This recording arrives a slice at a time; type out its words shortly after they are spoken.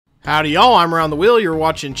Howdy y'all, I'm Around the Wheel, you're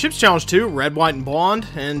watching Chips Challenge 2, Red, White, and Blonde,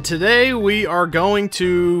 and today we are going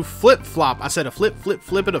to flip-flop. I said a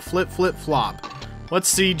flip-flop. Let's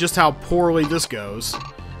see just how poorly this goes.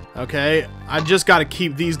 Okay, I just gotta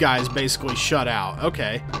keep these guys basically shut out.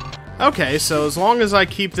 Okay, so as long as I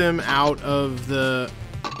keep them out of the...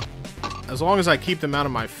 As long as I keep them out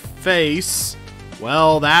of my face...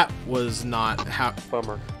 Well, that was not how...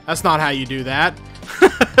 Bummer. That's not how you do that.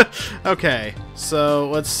 Okay, so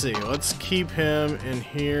let's see. Let's keep him in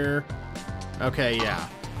here. Okay, yeah.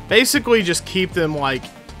 Basically, just keep them like...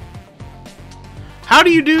 How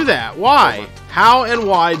do you do that? Why? Bummer. How and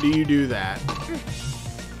why do you do that?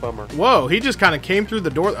 Bummer. Whoa, he just kind of came through the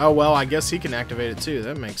door. Oh, well, I guess he can activate it too.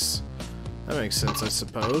 That makes sense, I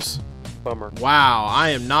suppose. Bummer. Wow, I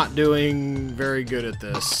am not doing very good at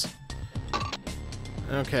this.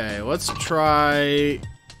 Okay, let's try...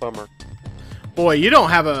 Bummer. Boy, you don't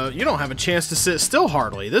have a chance to sit still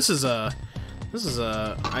hardly. This is a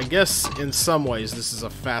I guess in some ways this is a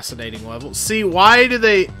fascinating level. See, why do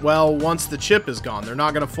they, well, once the chip is gone, they're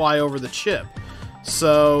not going to fly over the chip.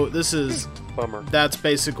 So, this is Bummer. That's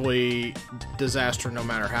basically disaster no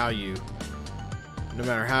matter how you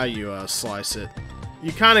slice it.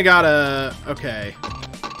 You kind of got to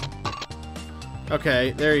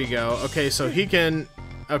Okay, there you go. Okay, so he can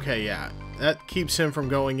okay, yeah. That keeps him from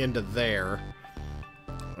going into there.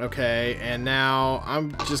 Okay, and now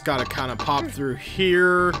I'm just gotta kind of pop through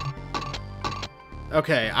here.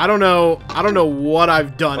 Okay, I don't know what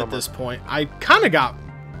I've done at this point. I kind of got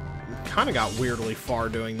weirdly far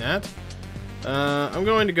doing that. I'm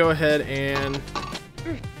going to go ahead and...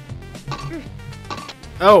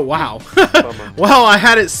 Oh, wow. Well, I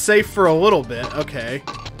had it safe for a little bit. Okay.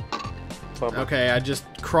 Okay, I just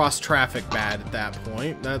crossed traffic bad at that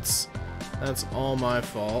point. That's all my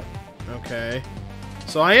fault. Okay.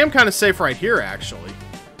 So I am kind of safe right here, actually.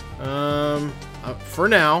 For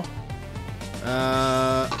now.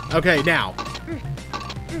 Okay, now.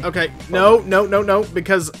 Okay, no,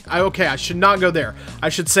 because I should not go there. I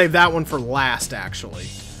should save that one for last, actually.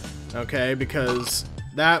 Okay, because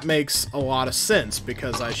that makes a lot of sense,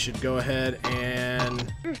 because I should go ahead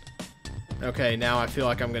and... Okay, now I feel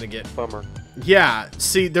like I'm gonna get... Bummer. Yeah,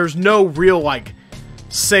 see, there's no real, like,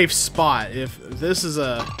 safe spot. If this is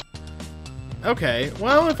a... Okay,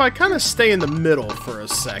 well, if I kind of stay in the middle for a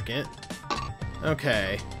second...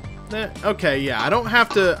 Okay. Okay, yeah, I don't have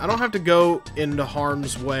to go into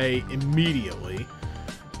harm's way immediately.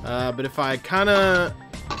 But if I kind of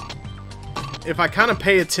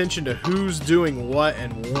pay attention to who's doing what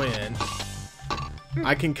and when,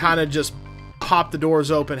 I can kind of just pop the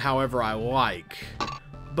doors open however I like.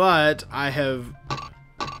 But I've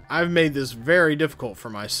made this very difficult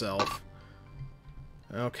for myself.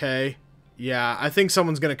 Okay. Yeah, I think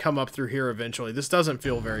someone's gonna come up through here eventually. This doesn't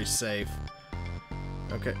feel very safe.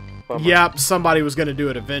 Okay. Bummer. Yep, somebody was gonna do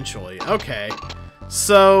it eventually. Okay.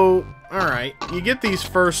 So, alright. You get these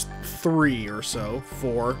first 3 or so.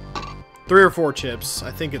 4. 3 or 4 chips. I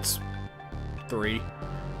think it's 3.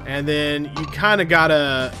 And then you kinda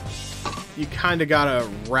gotta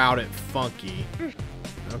route it funky.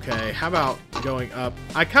 Okay, how about going up?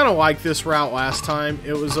 I kinda liked this route last time.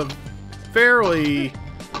 It was a fairly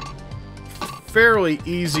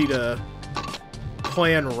easy to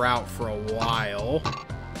plan route for a while.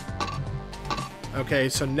 Okay,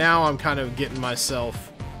 so now I'm kind of getting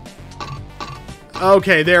myself...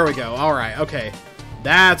 Okay, there we go. Alright, okay.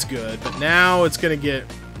 That's good, but now it's gonna get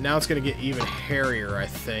even hairier, I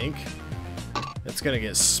think. It's gonna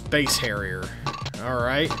get space hairier.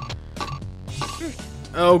 Alright.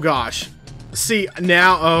 Oh gosh. See,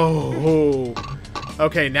 now... Oh...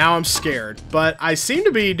 Okay, now I'm scared. But I seem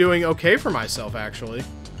to be doing okay for myself, actually.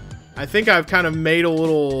 I think I've kind of made a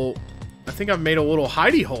little... I think I've made a little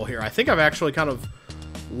hidey hole here. I think I've actually kind of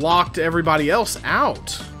locked everybody else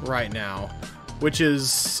out right now. Which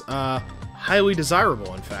is highly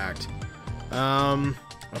desirable, in fact.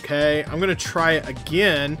 Okay, I'm going to try it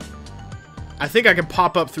again. I think I can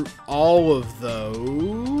pop up through all of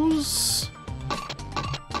those...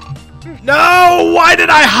 No! Why did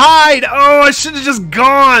I hide? Oh, I should have just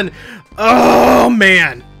gone! Oh,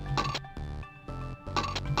 man!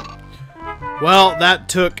 Well, that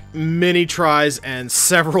took many tries and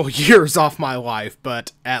several years off my life,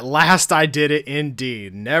 but at last I did it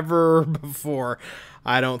indeed. Never before,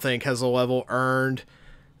 I don't think, has a level earned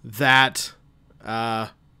that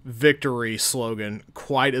victory slogan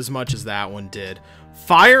quite as much as that one did.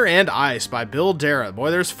 Fire and Ice by Bill Darrett. Boy,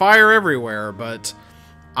 there's fire everywhere, but...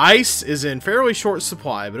 Ice is in fairly short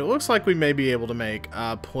supply, but it looks like we may be able to make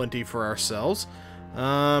plenty for ourselves.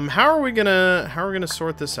 How are we gonna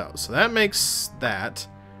sort this out? So that makes that.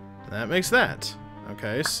 That makes that.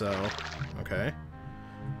 Okay, so... Okay.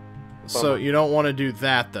 So Bummer. you don't want to do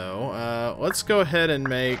that, though. Let's go ahead and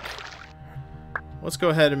make... Let's go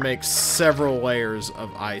ahead and make several layers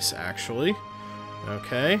of ice, actually.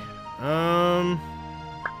 Okay.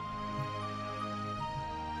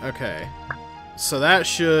 Okay. So that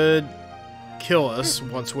should kill us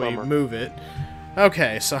once we Bummer. move it.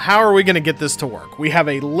 Okay, so how are we going to get this to work? We have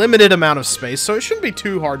a limited amount of space, so it shouldn't be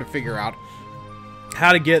too hard to figure out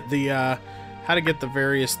how to get the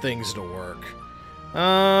various things to work.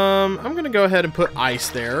 I'm going to go ahead and put ice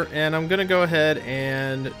there, and I'm going to go ahead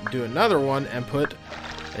and do another one and put,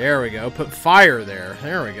 there we go, put fire there.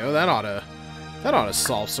 There we go. That ought to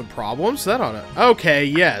solve some problems. That ought to, okay,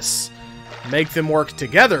 yes. Make them work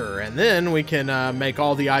together, and then we can make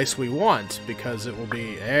all the ice we want, because it will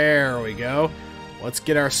be, there we go. Let's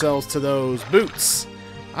get ourselves to those boots.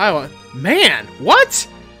 Man, what?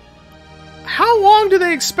 How long do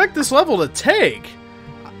they expect this level to take?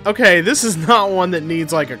 Okay, this is not one that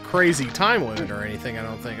needs like a crazy time limit or anything, I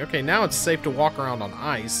don't think. Okay, now it's safe to walk around on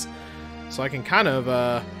ice. So I can kind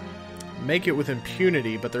of make it with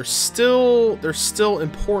impunity, but there's still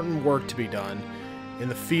important work to be done in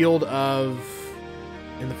the field of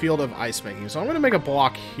ice making. So I'm going to make a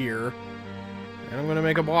block here, and I'm going to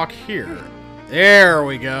make a block here. There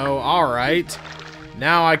we go. All right.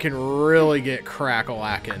 Now I can really get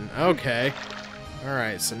crack-a-lackin'. Okay. All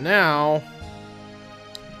right, so now...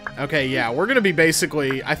 Okay, yeah, we're going to be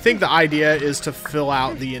basically... I think the idea is to fill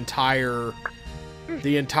out the entire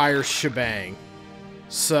shebang.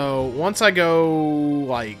 So, once I go,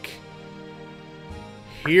 like,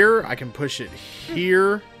 here, I can push it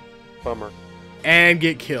here. Bummer. And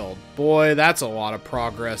get killed. Boy, that's a lot of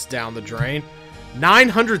progress down the drain.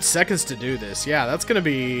 900 seconds to do this. Yeah, that's going to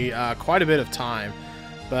be quite a bit of time.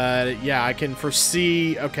 But, yeah, I can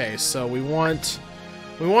foresee... Okay, so we want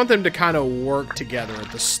them to kind of work together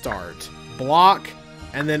at the start. Block,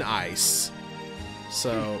 and then ice.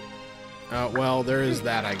 So, well, there is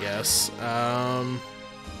that, I guess.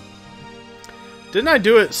 Didn't I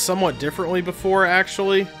do it somewhat differently before,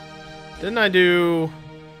 actually? Didn't I do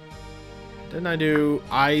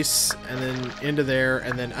ice, and then into there,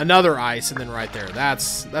 and then another ice, and then right there?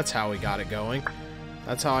 That's how we got it going.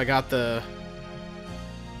 That's how I got the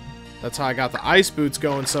ice boots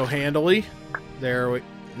going so handily. There we...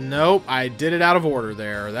 Nope, I did it out of order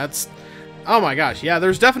there. That's... Oh my gosh, yeah,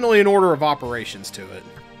 there's definitely an order of operations to it.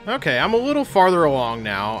 Okay, I'm a little farther along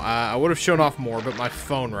now. I would have shown off more, but my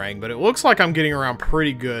phone rang. But it looks like I'm getting around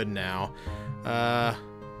pretty good now. I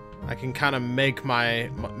can kind of make my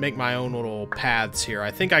own little paths here. I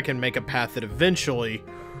think I can make a path that eventually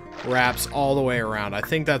wraps all the way around. I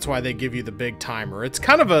think that's why they give you the big timer. It's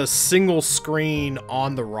kind of a single screen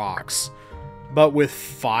on the rocks, but with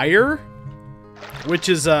fire, which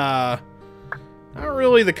is not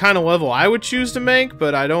really the kind of level I would choose to make,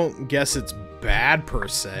 but I don't guess it's bad per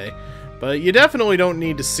se. But you definitely don't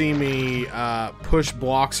need to see me push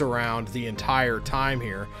blocks around the entire time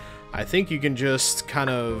here. I think you can just kind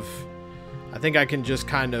of... I think I can just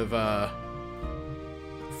kind of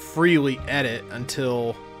freely edit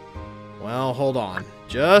until... Well, hold on.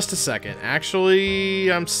 Just a second.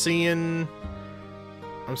 Actually, I'm seeing...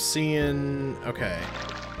 Okay.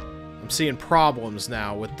 I'm seeing problems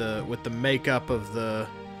now with the makeup of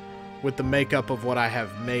what I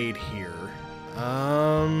have made here.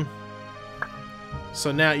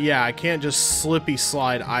 So now, yeah, I can't just slippy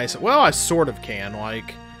slide ice. Well, I sort of can,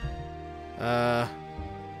 like... well,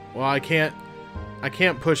 I can't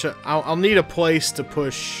push it. I'll need a place to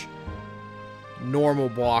push normal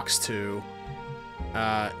blocks to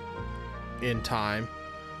in time.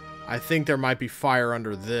 I think there might be fire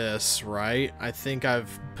under this, right? I think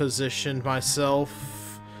I've positioned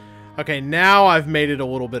myself. Okay, now I've made it a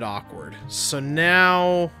little bit awkward. So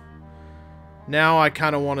now I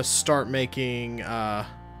kind of want to start making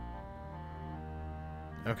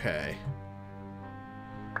okay.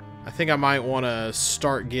 I think I might want to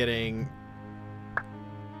start getting...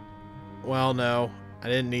 Well, no. I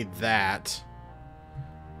didn't need that.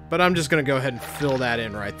 But I'm just going to go ahead and fill that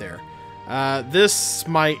in right there. This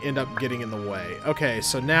might end up getting in the way. Okay,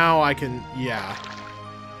 so now I can... Yeah.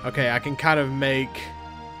 Okay, I can kind of make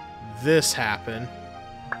this happen.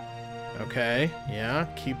 Okay, yeah.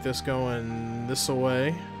 Keep this going this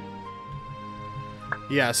way.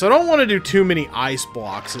 Yeah, so I don't want to do too many ice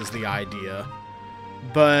blocks is the idea.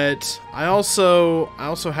 But I also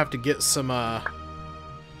have to get some I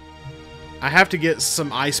have to get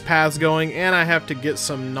some ice paths going, and I have to get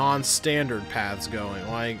some non-standard paths going.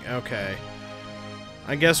 Like, okay,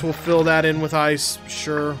 I guess we'll fill that in with ice.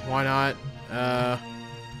 Sure, why not?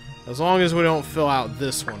 As long as we don't fill out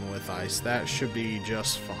this one with ice, that should be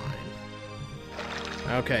just fine.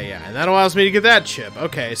 Okay, yeah, and that allows me to get that chip.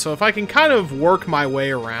 Okay, so if I can kind of work my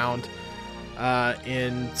way around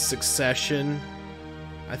in succession,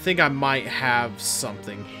 I think I might have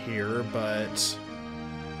something here, but...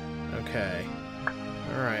 Okay.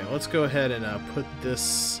 Alright, let's go ahead and put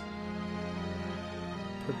this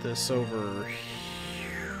over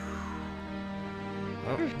here.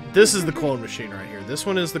 Oh, this is the clone machine right here. This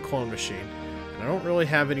one is the clone machine. And I don't really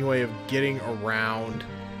have any way of getting around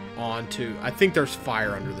onto... I think there's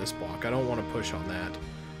fire under this block. I don't want to push on that.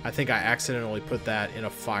 I think I accidentally put that in a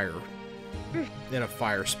fire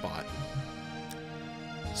spot.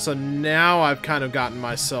 So now I've kind of gotten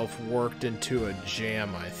myself worked into a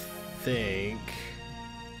jam, I think.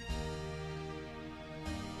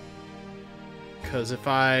 Because if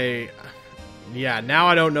I... Yeah, now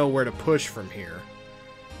I don't know where to push from here.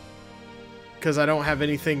 Because I don't have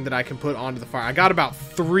anything that I can put onto the fire. I got about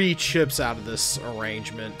 3 chips out of this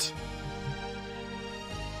arrangement.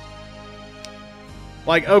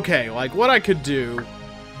 Like, okay, like what I could do,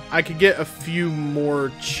 I could get a few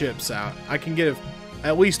more chips out. I can get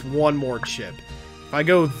at least 1 more chip. If I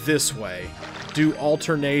go this way, do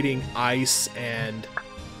alternating ice and...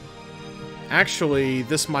 Actually,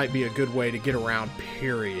 this might be a good way to get around,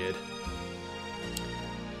 period.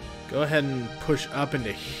 Go ahead and push up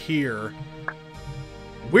into here.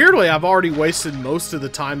 Weirdly, I've already wasted most of the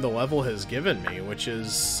time the level has given me, which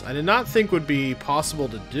is... I did not think would be possible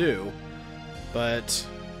to do. But...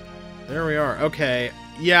 There we are. Okay.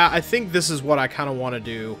 Yeah, I think this is what I kind of want to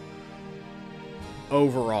do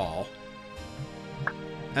overall.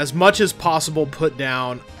 As much as possible, put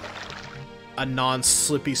down a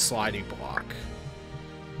non-slippy sliding block.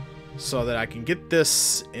 So that I can get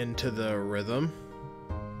this into the rhythm.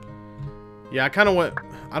 Yeah, I kind of want...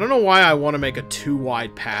 I don't know why I want to make a too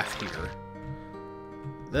wide path here.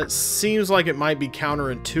 That seems like it might be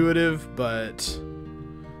counterintuitive, but...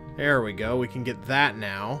 There we go. We can get that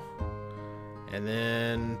now. And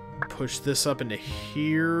then push this up into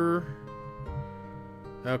here.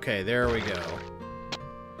 Okay, there we go.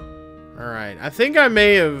 Alright, I think I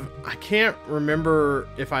may have... I can't remember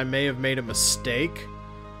if I may have made a mistake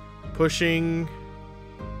pushing...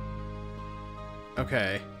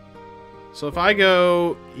 Okay. So if I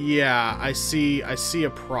go... Yeah, I see a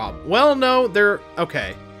problem. Well, no, there...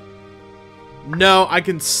 Okay. No, I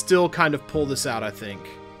can still kind of pull this out, I think.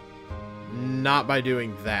 Not by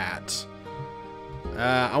doing that.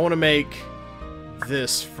 I want to make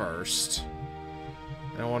this first.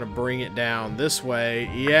 I want to bring it down this way.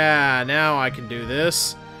 Yeah, now I can do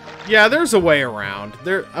this. Yeah, there's a way around.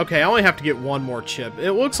 Okay, I only have to get 1 more chip.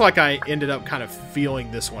 It looks like I ended up kind of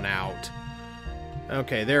feeling this one out.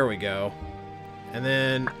 Okay, there we go. And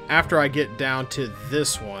then after I get down to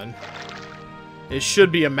this one, it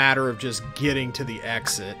should be a matter of just getting to the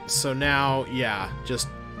exit. So now, yeah, just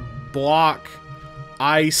block,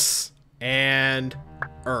 ice, and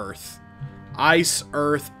earth. Ice,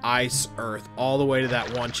 earth, all the way to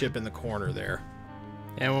that 1 chip in the corner there.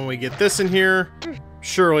 And when we get this in here,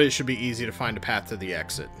 surely it should be easy to find a path to the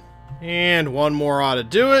exit. And 1 more ought to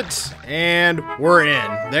do it, and we're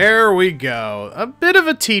in. There we go. A bit of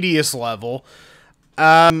a tedious level.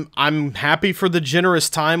 I'm happy for the generous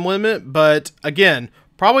time limit, but again,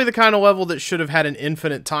 probably the kind of level that should have had an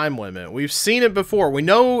infinite time limit. We've seen it before. We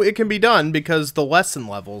know it can be done because the lesson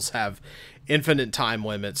levels have infinite time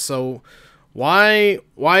limits. So why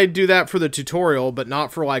do that for the tutorial, but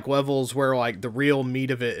not for like levels where like the real meat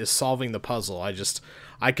of it is solving the puzzle?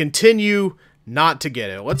 I continue not to get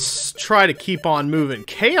it. Let's try to keep on moving.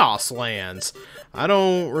 Chaoslands. I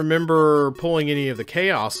don't remember pulling any of the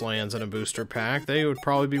Chaoslands in a booster pack. They would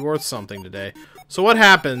probably be worth something today. So what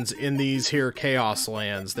happens in these here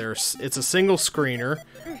Chaoslands? It's a single screener.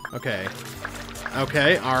 Okay.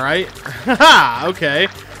 Okay, alright. Haha! Okay.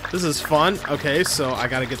 This is fun. Okay, so I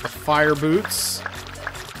gotta get the fire boots.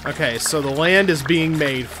 Okay, so the land is being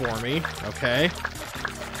made for me. Okay.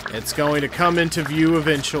 It's going to come into view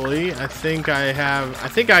eventually. I think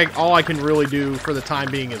all I can really do for the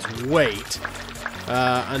time being is wait.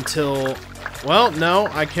 Until... Well, no,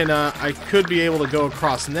 I could be able to go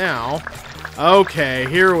across now. Okay,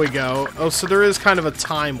 here we go. Oh, so there is kind of a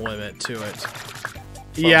time limit to it.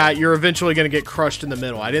 Yeah, you're eventually going to get crushed in the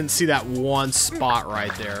middle. I didn't see that 1 spot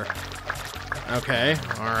right there. Okay,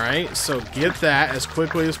 alright. So get that as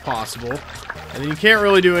quickly as possible. And then you can't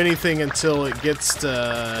really do anything until it gets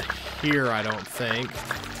to here, I don't think.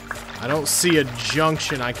 I don't see a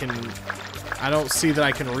junction I don't see that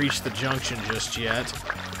I can reach the junction just yet.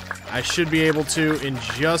 I should be able to in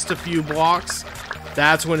just a few blocks.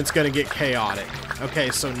 That's when it's going to get chaotic.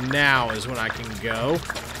 Okay, so now is when I can go.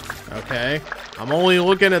 Okay. I'm only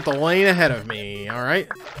looking at the lane ahead of me. Alright.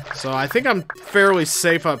 So I think I'm fairly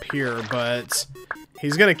safe up here, but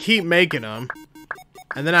he's gonna keep making them.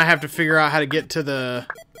 And then I have to figure out how to get to the...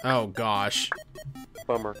 Oh, gosh.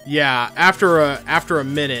 Bummer. Yeah, after a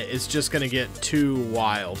minute, it's just gonna get too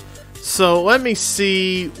wild. So let me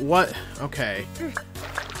see what... Okay.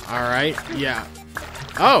 Alright, yeah.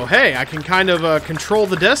 Oh, hey, I can kind of control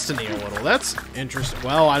the destiny a little. That's interesting.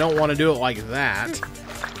 Well, I don't want to do it like that.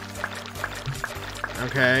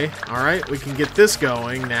 Okay, alright, we can get this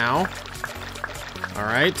going now.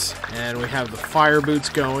 Alright, and we have the fire boots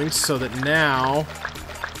going so that now...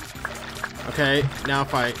 Okay, now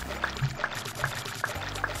if I...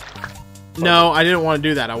 No, I didn't want to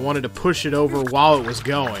do that. I wanted to push it over while it was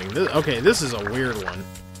going. Okay, this is a weird one.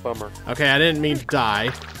 Bummer. Okay, I didn't mean to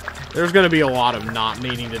die. There's going to be a lot of not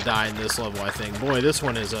meaning to die in this level, I think. Boy, this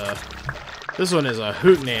one is a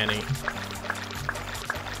hootenanny.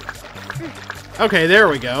 Okay, there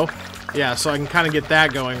we go. Yeah, so I can kind of get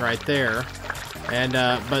that going right there. And,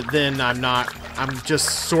 but then I'm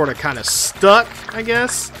just sort of kind of stuck, I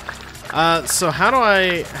guess. So how do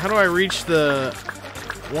I reach the,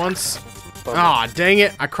 once, ah, dang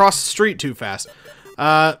it, I crossed the street too fast.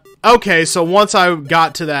 Okay, so once I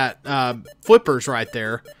got to that, flippers right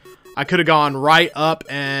there, I could have gone right up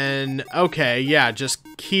and, okay, yeah, just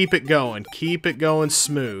keep it going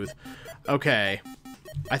smooth. Okay.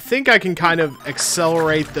 I think I can kind of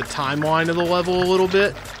accelerate the timeline of the level a little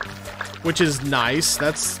bit, which is nice.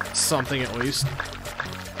 That's something at least.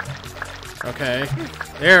 Okay.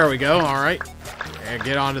 There we go. All right. And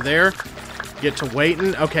get onto there. Get to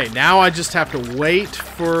waiting. Okay, now I just have to wait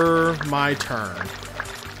for my turn.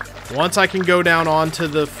 Once I can go down onto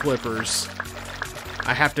the flippers,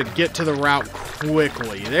 I have to get to the route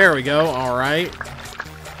quickly. There we go. All right.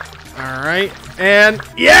 All right. And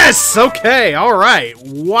yes! Okay. All right.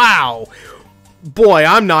 Wow. Boy,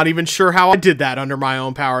 I'm not even sure how I did that under my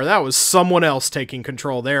own power. That was someone else taking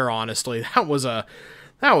control there, honestly. That was a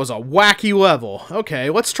wacky level. Okay,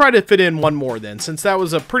 let's try to fit in one more then, since that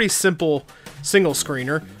was a pretty simple single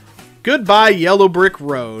screener. Goodbye Yellow Brick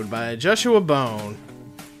Road by Joshua Bone.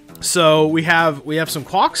 So we have some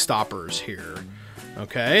clock stoppers here.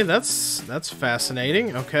 Okay, that's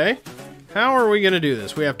fascinating. Okay. How are we going to do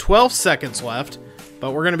this? We have 12 seconds left,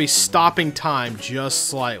 but we're going to be stopping time just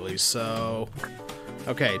slightly. So,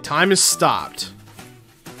 okay, time is stopped.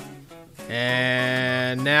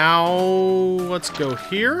 And now let's go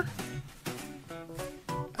here.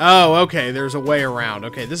 Oh, okay, there's a way around.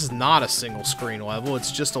 Okay, this is not a single screen level.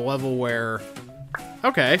 It's just a level where...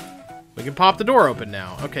 Okay, we can pop the door open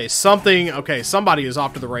now. Okay, somebody is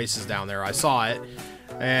off to the races down there. I saw it.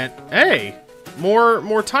 And, hey,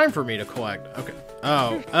 more time for me to collect. Okay.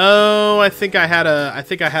 Oh, I think I had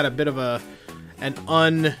a bit of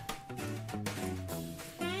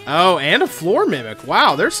Oh, and a floor mimic.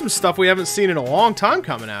 Wow, there's some stuff we haven't seen in a long time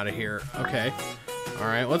coming out of here. Okay. All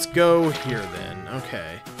right, let's go here then.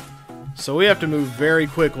 Okay. So we have to move very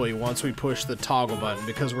quickly once we push the toggle button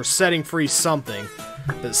because we're setting free something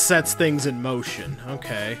that sets things in motion.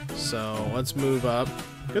 Okay, so let's move up.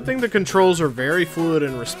 Good thing the controls are very fluid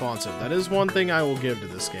and responsive. That is one thing I will give to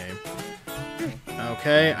this game.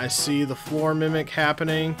 Okay, I see the floor mimic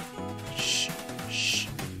happening. Shh, shh,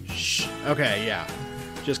 shh. Okay, yeah.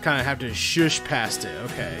 Just kind of have to shush past it.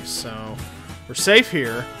 Okay, so we're safe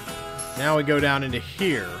here. Now we go down into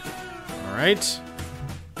here. Alright.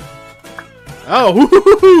 Oh,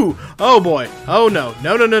 whoo-hoo-hoo-hoo! Oh boy. Oh no.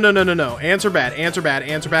 No, no, no, no, no, no, no. Answer bad, answer bad,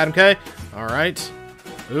 answer bad, okay? Alright.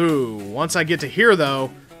 Ooh, once I get to here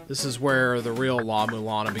though, this is where the real La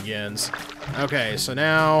Mulana begins. Okay, so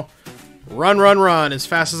now run, run, run as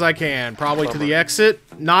fast as I can. Probably to the exit.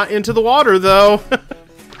 Not into the water though.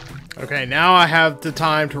 Okay, now I have the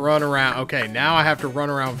time to run around. Okay, now I have to run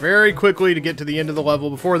around very quickly to get to the end of the level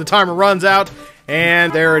before the timer runs out.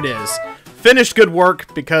 And there it is. Finished good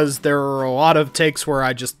work because there were a lot of takes where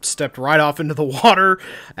I just stepped right off into the water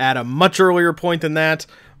at a much earlier point than that.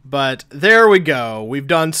 But there we go. We've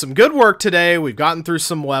done some good work today. We've gotten through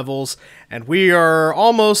some levels. And we are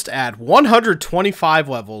almost at 125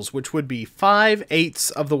 levels, which would be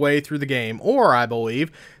 5/8 of the way through the game. Or, I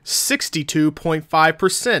believe,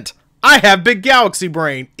 62.5%. I have Big Galaxy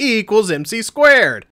Brain. E = MC².